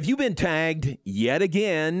 Have you been tagged yet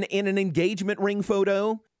again in an engagement ring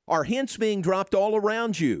photo? Are hints being dropped all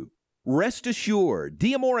around you? Rest assured,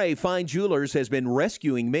 D'Amore Fine Jewelers has been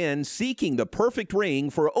rescuing men seeking the perfect ring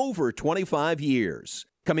for over 25 years.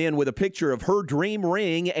 Come in with a picture of her dream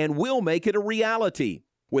ring and we'll make it a reality.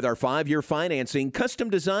 With our 5-year financing, custom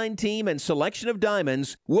design team, and selection of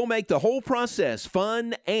diamonds, we'll make the whole process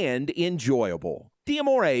fun and enjoyable.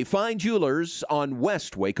 D'Amore Fine Jewelers on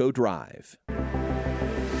West Waco Drive.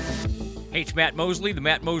 Hey, it's Matt Mosley, the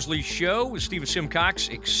Matt Mosley Show with Stephen Simcox.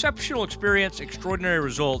 Exceptional experience, extraordinary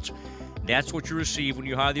results. That's what you receive when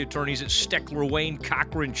you hire the attorneys at Steckler, Wayne,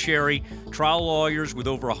 Cochran, Cherry, trial lawyers with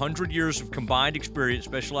over 100 years of combined experience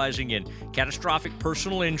specializing in catastrophic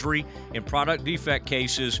personal injury and product defect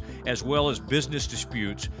cases, as well as business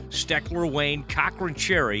disputes. Steckler, Wayne, Cochran,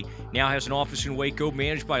 Cherry now has an office in Waco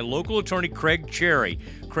managed by local attorney Craig Cherry.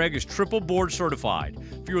 Craig is triple board certified.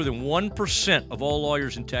 Fewer than 1% of all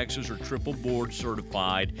lawyers in Texas are triple board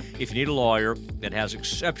certified. If you need a lawyer that has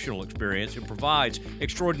exceptional experience and provides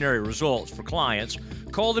extraordinary results for clients,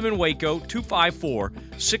 call them in Waco,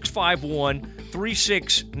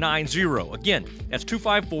 254-651-3690. Again, that's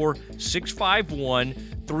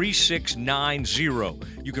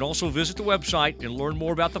 254-651-3690. You can also visit the website and learn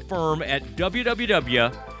more about the firm at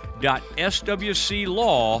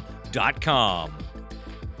www.swclaw.com.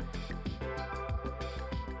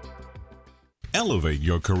 Elevate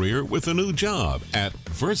your career with a new job at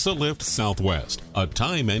VersaLift Southwest, a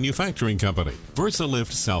Thai manufacturing company.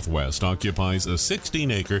 VersaLift Southwest occupies a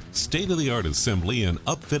 16-acre state-of-the-art assembly and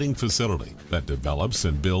upfitting facility that develops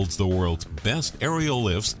and builds the world's best aerial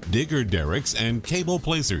lifts, digger derricks, and cable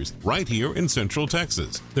placers right here in Central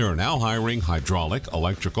Texas. They are now hiring hydraulic,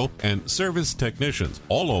 electrical, and service technicians.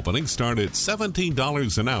 All openings start at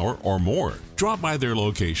 $17 an hour or more. Drop by their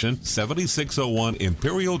location, 7601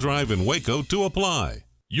 Imperial Drive in Waco, to apply.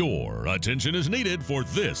 Your attention is needed for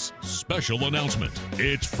this special announcement.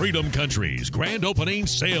 It's Freedom Country's grand opening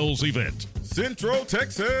sales event. Central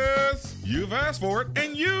Texas, you've asked for it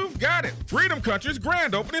and you've got it. Freedom Country's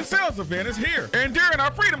grand opening sales event is here. And during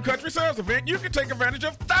our Freedom Country sales event, you can take advantage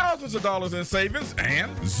of thousands of dollars in savings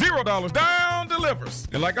and $0 down delivers.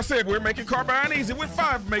 And like I said, we're making car buying easy with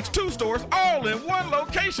 5 Makes 2 stores all in one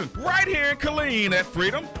location, right here in Killeen at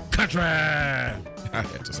Freedom Country. I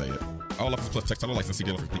had to say it. All offers plus textile license, see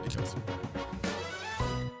dealer for complete details.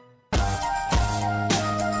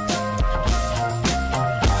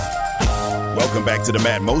 Welcome back to the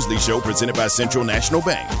Matt Mosley Show, presented by Central National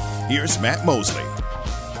Bank. Here's Matt Mosley.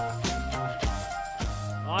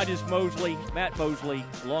 It is Mosley, Matt Mosley,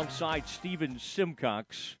 alongside Stephen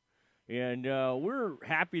Simcox. And we're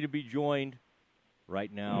happy to be joined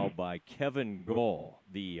right now by Kevin Gall,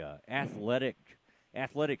 the athletics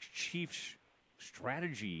chief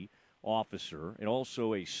strategy officer and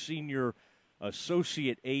also a senior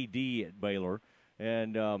associate AD at Baylor.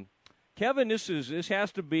 And Kevin, this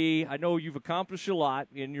has to be, I know you've accomplished a lot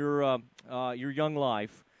in your young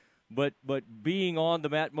life, but being on the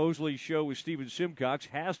Matt Mosley Show with Stephen Simcox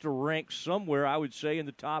has to rank somewhere, I would say, in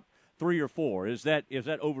the top 3 or 4. Is that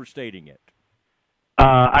overstating it?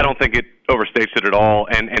 I don't think it overstates it at all,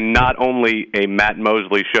 and not only a Matt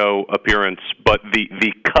Mosley Show appearance, but the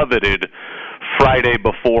coveted Friday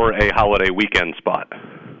before a holiday weekend spot.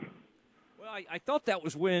 Well, I thought that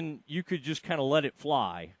was when you could just kind of let it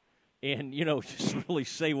fly and, just really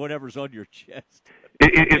say whatever's on your chest.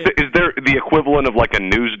 Is there the equivalent of like a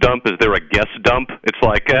news dump? Is there a guest dump? It's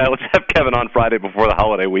like, let's have Kevin on Friday before the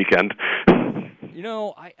holiday weekend.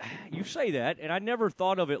 You say that, and I never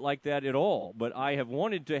thought of it like that at all, but I have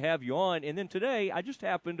wanted to have you on, and then today I just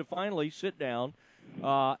happened to finally sit down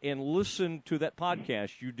and listen to that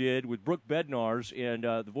podcast you did with Brooke Bednarz and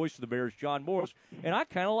the voice of the Bears, John Morris, and I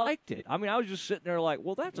kind of liked it. I mean, I was just sitting there like,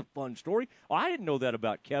 well, that's a fun story. Oh, I didn't know that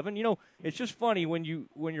about Kevin. It's just funny when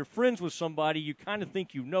you're friends with somebody, you kind of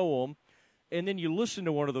think you know them, and then you listen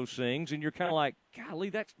to one of those things, and you're kind of like, golly,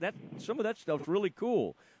 that some of that stuff's really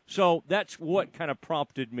cool. So that's what kind of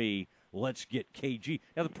prompted me, let's get KG.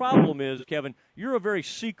 Now, the problem is, Kevin, you're a very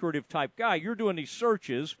secretive type guy. You're doing these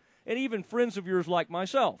searches, and even friends of yours like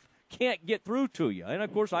myself can't get through to you. And,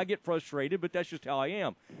 of course, I get frustrated, but that's just how I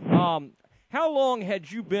am. How long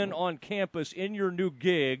had you been on campus in your new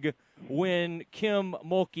gig when Kim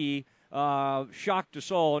Mulkey shocked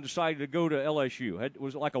us all and decided to go to LSU?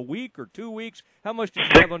 Was it like a week or 2 weeks? How much did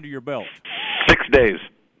you have under your belt? 6 days.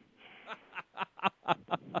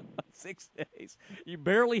 6 days. You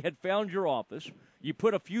barely had found your office. You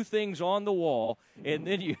put a few things on the wall, and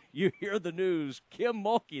then you hear the news. Kim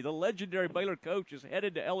Mulkey, the legendary Baylor coach, is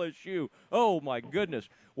headed to LSU. Oh, my goodness.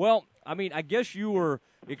 Well, I mean, I guess you were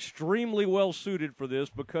extremely well suited for this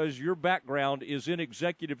because your background is in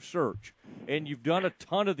executive search, and you've done a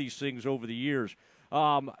ton of these things over the years.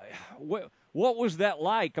 What was that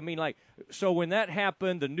like? I mean, so when that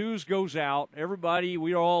happened, the news goes out. Everybody,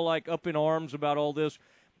 we're all up in arms about all this.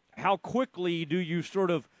 How quickly do you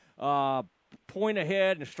sort of point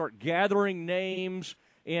ahead and start gathering names?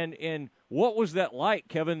 And what was that like,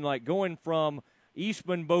 Kevin, going from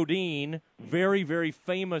Eastman Bodine, very, very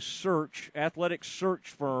famous athletic search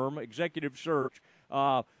firm, executive search,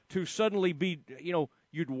 to suddenly be,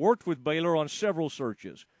 you'd worked with Baylor on several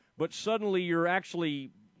searches, but suddenly you're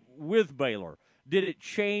actually with Baylor. Did it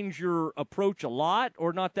change your approach a lot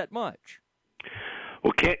or not that much?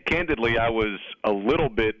 Well, candidly, I was a little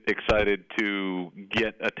bit excited to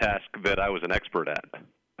get a task that I was an expert at,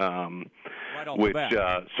 which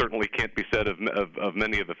certainly can't be said of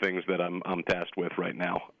many of the things that I'm tasked with right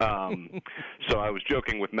now. So I was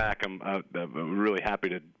joking with Mac. I'm really happy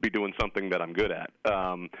to be doing something that I'm good at.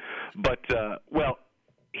 Well,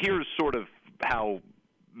 here's sort of how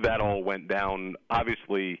that all went down.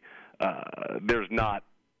 Obviously, there's not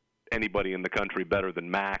anybody in the country better than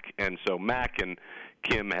Mac, and so Mac and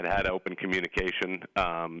Kim had open communication,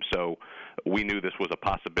 so we knew this was a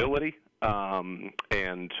possibility,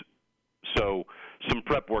 and so some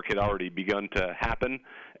prep work had already begun to happen,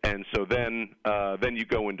 and so then you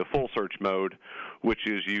go into full search mode, which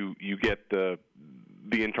is you get the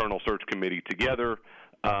internal search committee together.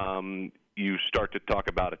 You start to talk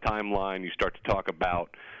about a timeline. You start to talk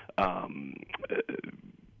about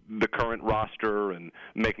the current roster and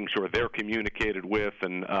making sure they're communicated with.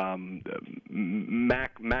 And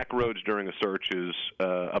Mac Rhodes during a search is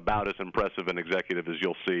about as impressive an executive as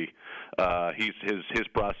you'll see. His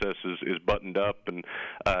process is buttoned up, and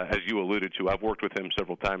as you alluded to, I've worked with him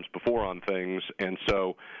several times before on things, and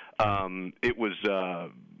so it was.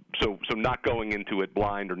 So not going into it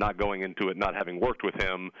blind or not going into it not having worked with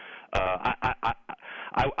him,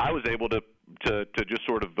 I was able to just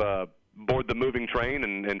sort of board the moving train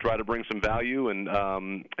and try to bring some value, and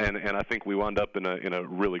I think we wound up in a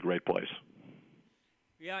really great place.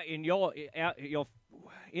 Yeah, and y'all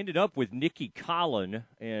ended up with Nikki Collin,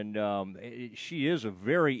 and she is a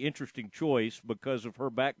very interesting choice because of her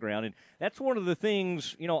background, and that's one of the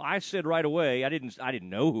things I said right away. I didn't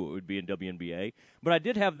know who it would be in WNBA, but I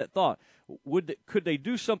did have that thought: could they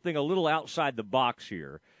do something a little outside the box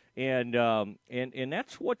here? And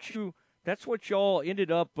that's what y'all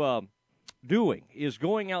ended up doing, is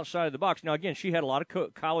going outside of the box. Now, again, she had a lot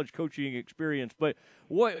of college coaching experience, but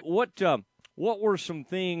what were some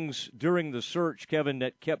things during the search, Kevin,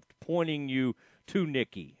 that kept pointing you to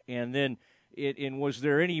Nikki? And then, was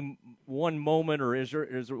there any one moment, or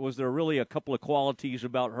was there really a couple of qualities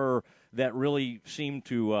about her that really seemed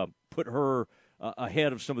to put her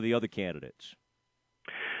ahead of some of the other candidates?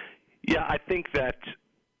 Yeah, I think that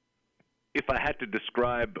if I had to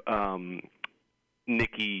describe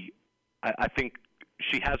Nikki, I think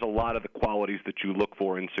she has a lot of the qualities that you look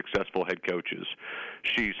for in successful head coaches.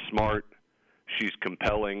 She's smart. She's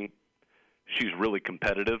compelling. She's really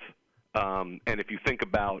competitive. And if you think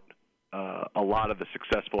about a lot of the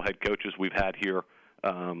successful head coaches we've had here,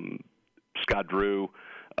 Scott Drew,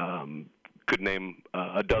 could name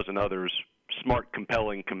a dozen others, smart,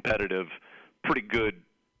 compelling, competitive, pretty good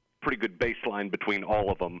baseline between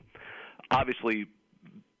all of them. Obviously,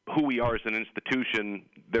 who we are as an institution,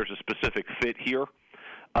 there's a specific fit here.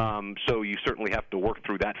 So you certainly have to work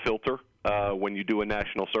through that filter when you do a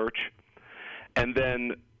national search. And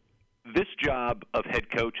then this job of head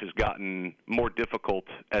coach has gotten more difficult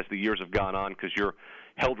as the years have gone on because you're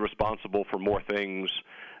held responsible for more things,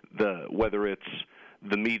 whether it's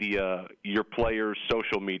the media, your players'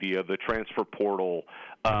 social media, the transfer portal.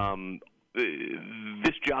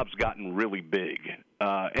 This job's gotten really big,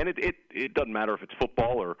 and it doesn't matter if it's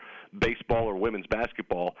football or baseball or women's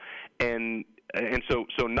basketball, and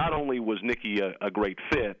so not only was Nikki a great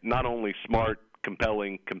fit, not only smart,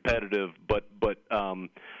 compelling, competitive, but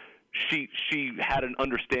she had an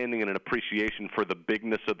understanding and an appreciation for the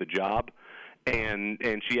bigness of the job,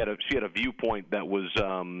 and she had a viewpoint that was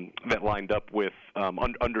that lined up with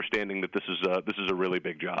understanding that this is a really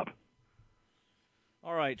big job.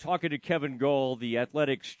 All right, talking to Kevin Gull, the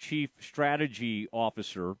Athletics Chief Strategy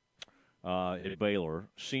Officer at Baylor,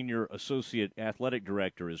 Senior Associate Athletic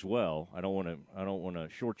Director as well. I don't want to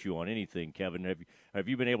short you on anything, Kevin. Have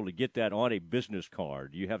you been able to get that on a business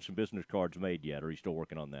card? Do you have some business cards made yet, or are you still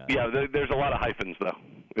working on that? Yeah, there's a lot of hyphens though.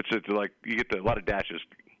 It's like you get a lot of dashes.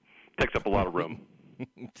 Takes up a lot of room.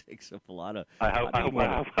 Takes up a lot of. I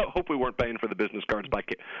hope we weren't paying for the business cards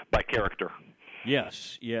by character.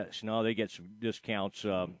 Yes. No, they get some discounts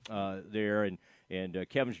there, and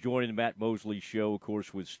Kevin's joining the Matt Mosley Show, of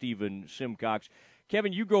course, with Stephen Simcox.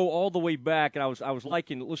 Kevin, you go all the way back, and I was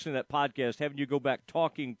liking listening to that podcast, having you go back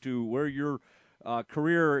talking to where your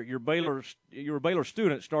career, you were a Baylor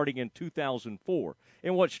student starting in 2004.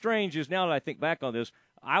 And what's strange is now that I think back on this,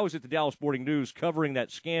 I was at the Dallas Sporting News covering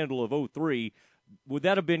that scandal of 2003. Would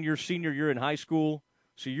that have been your senior year in high school?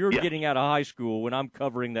 So you're getting out of high school when I'm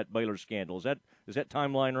covering that Baylor scandal. Is that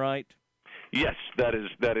timeline right? Yes, that is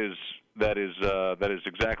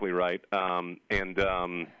exactly right. And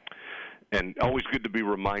always good to be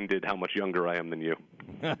reminded how much younger I am than you.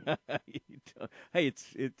 Hey,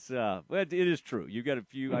 it is true. I got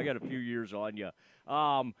a few years on you.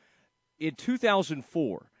 In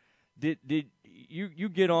 2004, did you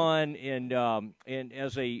get on and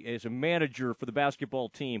as a manager for the basketball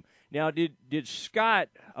team? Now, did Scott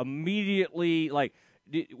immediately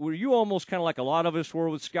were you almost kind of like a lot of us were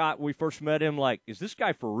with Scott when we first met him? Like, is this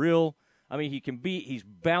guy for real? I mean, he's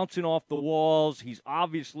bouncing off the walls. He's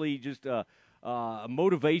obviously just a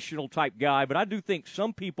motivational type guy. But I do think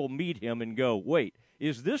some people meet him and go, wait,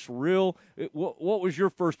 is this real? What was your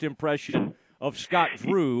first impression of Scott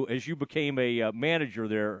Drew as you became a manager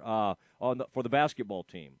there for the basketball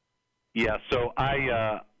team? Yeah, so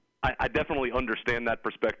I definitely understand that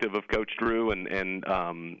perspective of Coach Drew and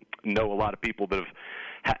know a lot of people that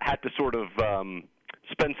have had to sort of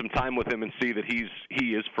spend some time with him and see that he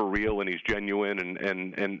is for real and he's genuine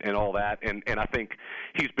and all that. And I think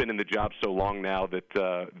he's been in the job so long now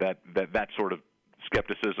that sort of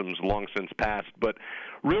skepticism's long since passed. But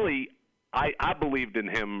really, I believed in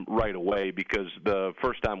him right away because the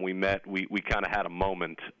first time we met, we kind of had a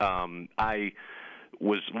moment. I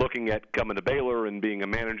was looking at coming to Baylor and being a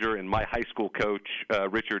manager, and my high school coach,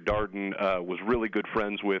 Richard Darden, was really good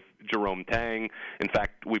friends with Jerome Tang. In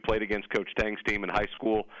fact, we played against Coach Tang's team in high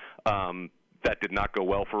school. That did not go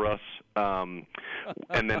well for us. And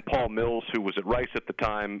then Paul Mills, who was at Rice at the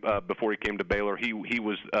time before he came to Baylor, he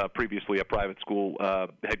was previously a private school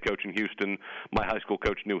head coach in Houston. My high school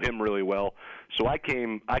coach knew him really well. So I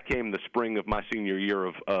came the spring of my senior year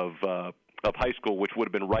of high school, which would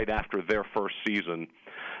have been right after their first season.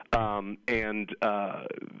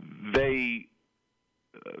 They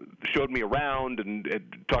showed me around and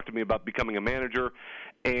talked to me about becoming a manager.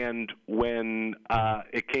 And when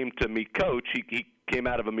it came to meet Coach, he came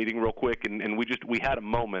out of a meeting real quick, and we had a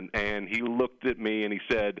moment. And he looked at me and he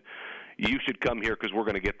said, "You should come here because we're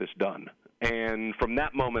going to get this done." And from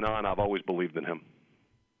that moment on, I've always believed in him.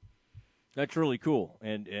 That's really cool,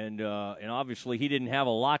 and obviously he didn't have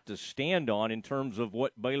a lot to stand on in terms of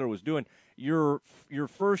what Baylor was doing. Your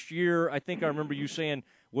first year, I think I remember you saying,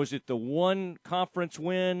 was it the one conference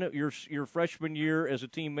win your freshman year as a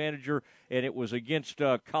team manager, and it was against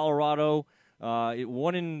Colorado.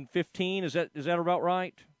 1-15. Is that about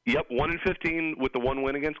right? Yep, 1-15 with the one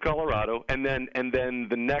win against Colorado, and then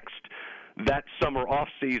the next. That summer off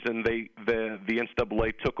season, the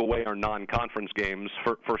NCAA took away our non-conference games.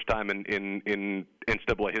 First time in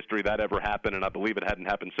NCAA history that ever happened, and I believe it hadn't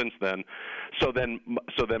happened since then. So then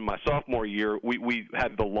my sophomore year, we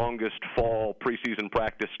had the longest fall preseason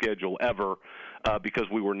practice schedule ever because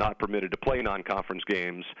we were not permitted to play non-conference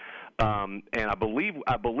games. And I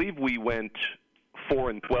believe we went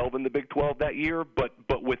 4-12 in the Big 12 that year, but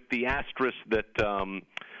with the asterisk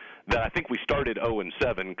that I think we started 0-7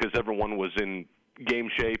 because everyone was in game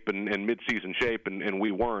shape and midseason shape, and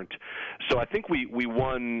we weren't. So I think we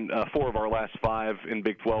won 4 of our last 5 in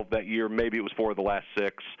Big 12 that year. Maybe it was 4 of the last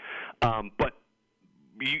 6. But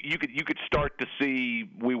you could start to see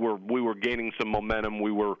we were gaining some momentum.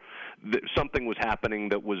 Something was happening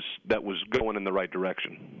that was going in the right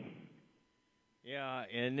direction. Yeah,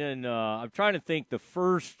 and then I'm trying to think the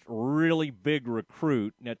first really big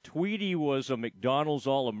recruit. Now, Tweedy was a McDonald's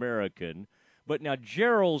All-American, but now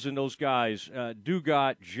Gerald's and those guys,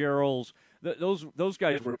 Dugat, Gerald's, those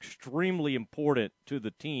guys were extremely important to the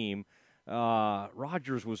team.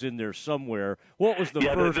 Rogers was in there somewhere. What was the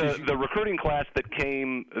first? The recruiting class that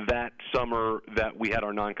came that summer that we had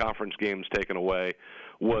our non-conference games taken away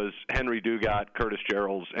was Henry Dugat, Curtis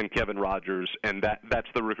Geralds, and Kevin Rogers, and that's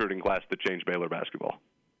the recruiting class that changed Baylor basketball.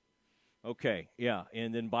 Okay, yeah,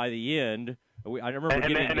 and then by the end, I remember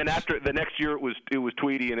and then after the next year it was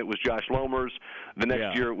Tweedy and it was Josh Lomers. The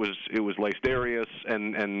next year it was Lace Darius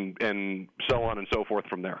and so on and so forth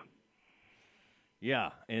from there.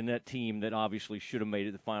 Yeah, and that team that obviously should have made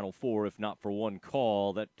it the Final Four if not for one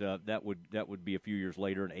call. That would be a few years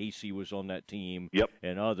later, and AC was on that team. Yep.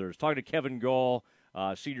 And others. Talking to Kevin Gall,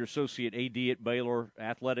 Senior Associate AD at Baylor,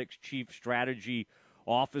 Athletics Chief Strategy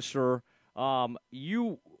Officer.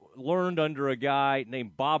 You learned under a guy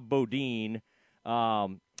named Bob Bodine,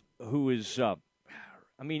 who is,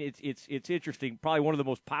 it's interesting, probably one of the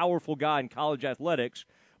most powerful guy in college athletics,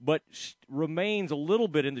 but remains a little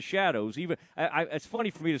bit in the shadows. Even it's funny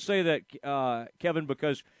for me to say that, Kevin,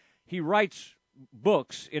 because he writes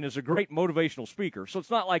books and is a great motivational speaker. So it's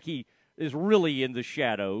not like he is really in the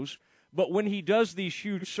shadows. But when he does these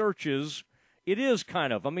huge searches, it is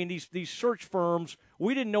kind of. I mean, these search firms,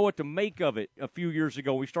 we didn't know what to make of it a few years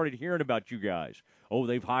ago. We started hearing about you guys. Oh,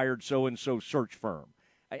 they've hired so-and-so search firm.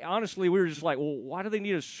 Honestly, we were just like, well, why do they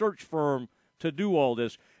need a search firm to do all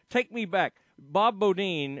this? Take me back. Bob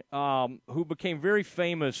Bodine, who became very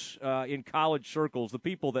famous in college circles, the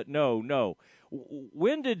people that know.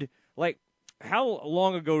 How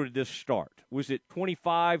long ago did this start? Was it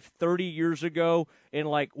 25, 30 years ago? And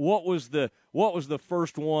what was the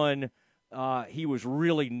first one he was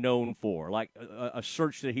really known for? Like a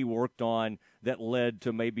search that he worked on that led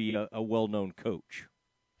to maybe a well-known coach.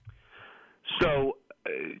 So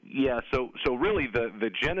really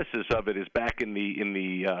the genesis of it is back in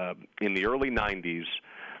the early 90s.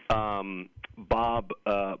 Bob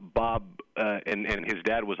and his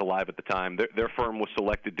dad was alive at the time. Their firm was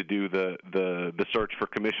selected to do the search for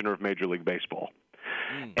commissioner of Major League Baseball.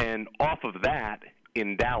 And off of that,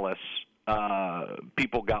 in Dallas,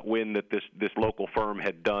 people got wind that this local firm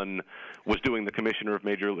was doing the commissioner of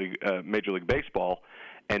Major League Baseball,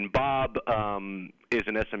 and Bob is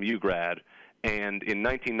an SMU grad. And in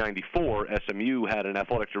 1994, SMU had an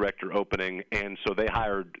athletic director opening, and so they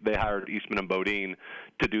hired Eastman and Bodine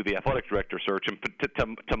to do the athletic director search. And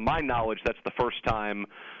to my knowledge, that's the first time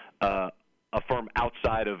a firm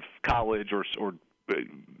outside of college or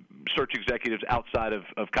search executives outside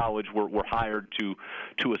of college were hired to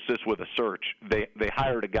assist with a search. They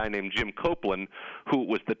hired a guy named Jim Copeland, who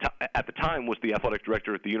was at the time was the athletic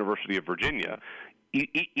director at the University of Virginia.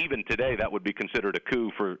 Even today, that would be considered a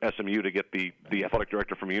coup for SMU to get the athletic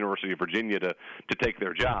director from the University of Virginia to take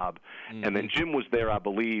their job. Mm-hmm. And then Jim was there, I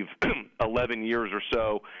believe, 11 years or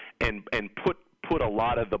so, and put a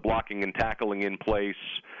lot of the blocking and tackling in place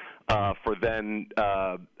for then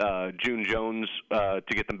June Jones to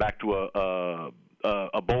get them back to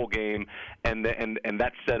a bowl game, and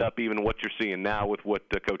that set up even what you're seeing now with what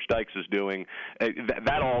Coach Dykes is doing.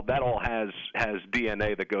 That all has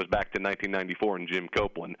DNA that goes back to 1994 and Jim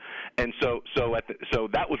Copeland, and so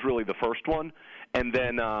that was really the first one, and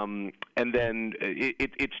then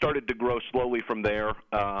it started to grow slowly from there.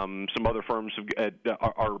 Some other firms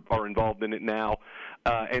are involved in it now,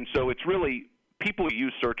 and so it's really. People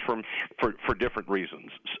use search firms for different reasons.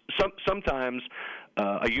 Sometimes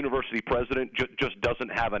a university president just doesn't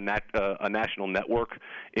have a national network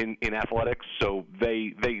in athletics, so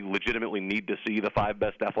they legitimately need to see the 5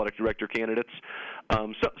 best athletic director candidates.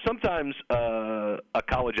 Sometimes a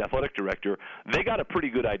college athletic director, they got a pretty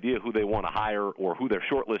good idea who they want to hire or who their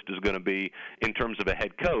short list is going to be in terms of a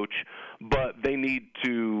head coach, but they need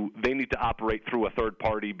to operate through a third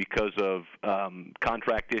party because of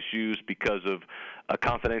contract issues, because of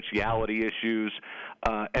confidentiality issues,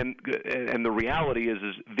 and the reality is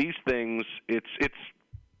these things. It's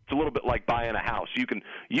a little bit like buying a house. You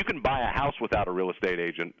can buy a house without a real estate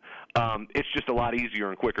agent. It's just a lot easier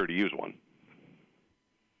and quicker to use one.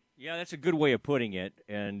 Yeah, that's a good way of putting it.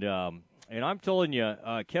 And I'm telling you,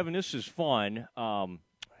 Kevin, this is fun. I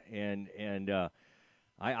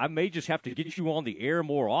may just have to get you on the air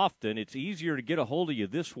more often. It's easier to get a hold of you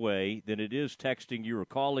this way than it is texting you or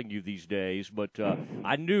calling you these days. But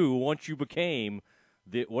I knew once you became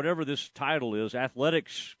whatever this title is,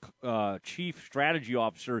 Athletics Chief Strategy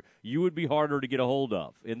Officer, you would be harder to get a hold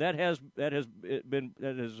of, and that has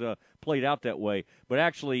played out that way. But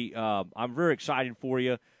actually, I'm very excited for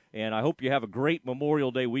you, and I hope you have a great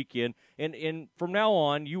Memorial Day weekend. And from now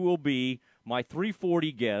on, you will be my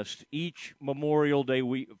 340 guest each Memorial Day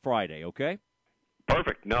Friday. Okay.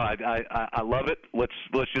 Perfect. No, I love it. Let's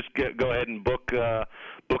just go ahead and book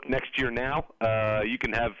next year now. You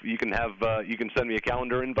can send me a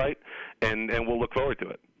calendar invite, and we'll look forward to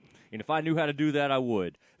it. And if I knew how to do that, I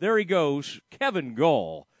would. There he goes, Kevin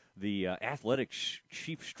Gall, the athletics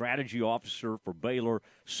chief strategy officer for Baylor,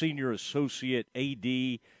 senior associate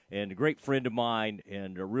AD, and a great friend of mine,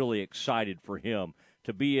 and really excited for him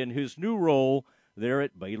to be in his new role there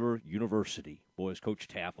at Baylor University. Boy, as Coach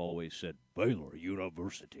Taff always said, Baylor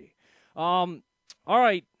University. All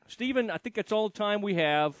right, Stephen, I think that's all the time we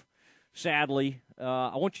have, sadly.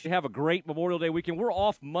 I want you to have a great Memorial Day weekend. We're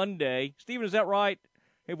off Monday. Stephen, is that right?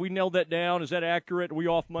 Have we nailed that down? Is that accurate? Are we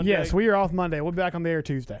off Monday? Yes, we are off Monday. We'll be back on the air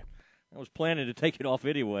Tuesday. I was planning to take it off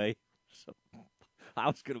anyway, so I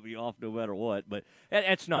was going to be off no matter what. But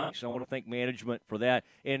that's nice. I want to thank management for that.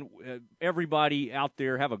 And everybody out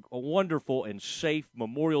there, have a wonderful and safe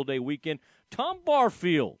Memorial Day weekend. Tom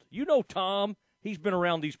Barfield, you know Tom. He's been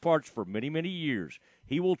around these parts for many, many years.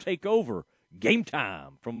 He will take over Game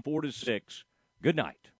Time from 4 to 6. Good night.